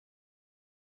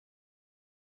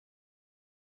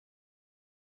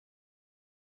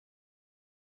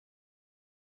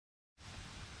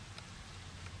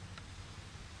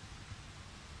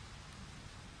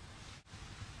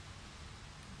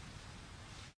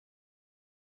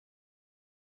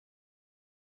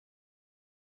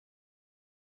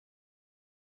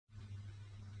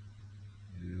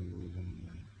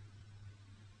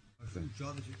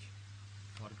Uçağı da çek.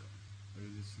 Farka. Öyle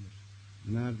desinler.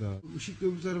 Nerede abi? Işık da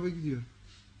bu tarafa gidiyor.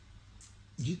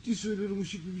 Ciddi söylüyorum,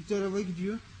 ışık bir tarafa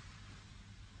gidiyor.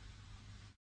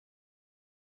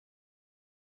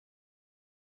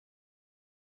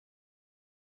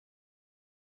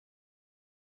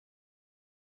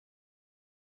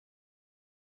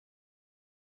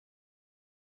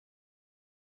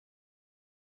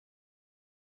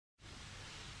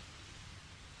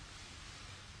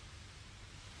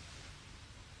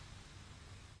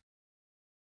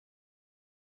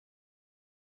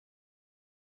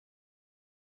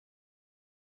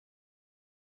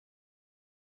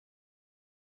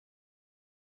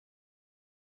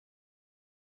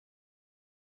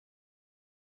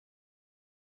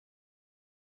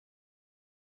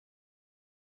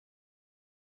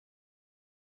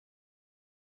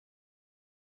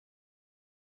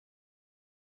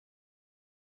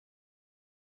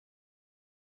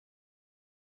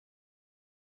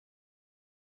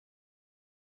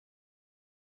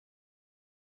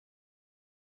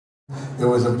 There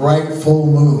was a bright full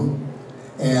moon,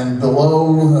 and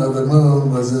below the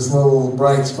moon was this little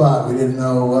bright spot. We didn't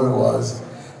know what it was,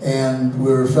 and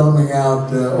we were filming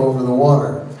out over the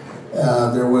water.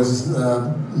 There was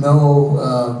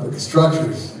no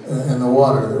structures in the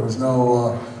water. There was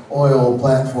no oil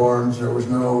platforms. There was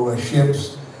no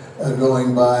ships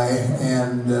going by,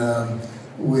 and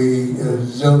we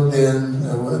zoomed in.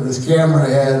 This camera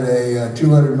had a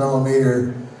 200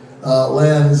 millimeter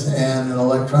lens and an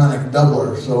electronic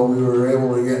doubler, so we were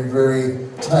able to get very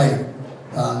tight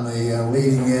on the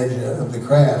leading edge of the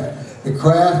craft. The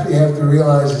craft, you have to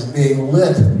realize, is being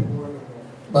lit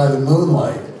by the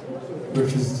moonlight,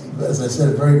 which is, as I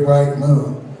said, a very bright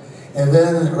moon. And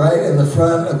then right in the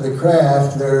front of the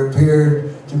craft, there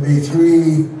appeared to be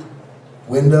 3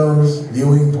 windows,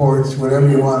 viewing ports, whatever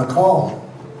you want to call them.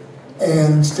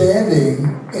 And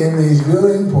standing in these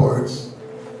viewing ports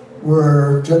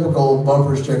were typical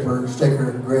bumper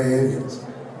sticker gray aliens.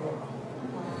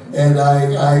 And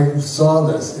I saw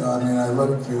this, you know, I mean, I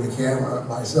looked through the camera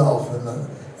myself, and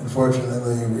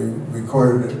unfortunately we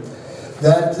recorded it.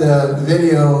 That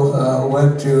video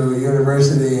went to a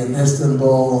university in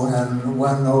Istanbul and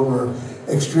went over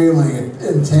extremely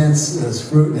intense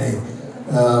scrutiny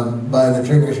by the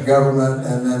Turkish government,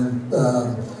 and then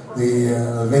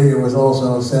the video was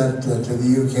also sent to the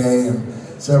UK and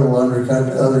several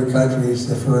other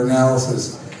countries for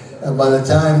analysis. By the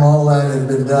time all that had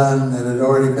been done, it had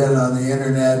already been on the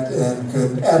internet and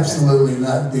could absolutely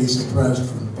not be suppressed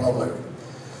from the public.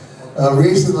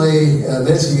 Recently,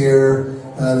 this year,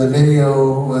 the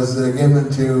video was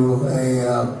given to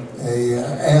a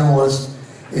analyst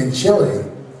in Chile,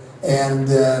 and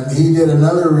he did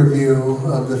another review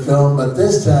of the film, but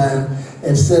this time,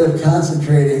 instead of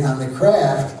concentrating on the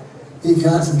craft, he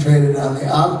concentrated on the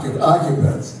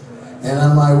occupants. And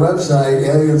on my website,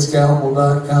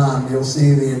 alienscalpel.com, you'll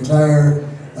see the entire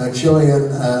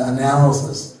Chilean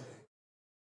analysis.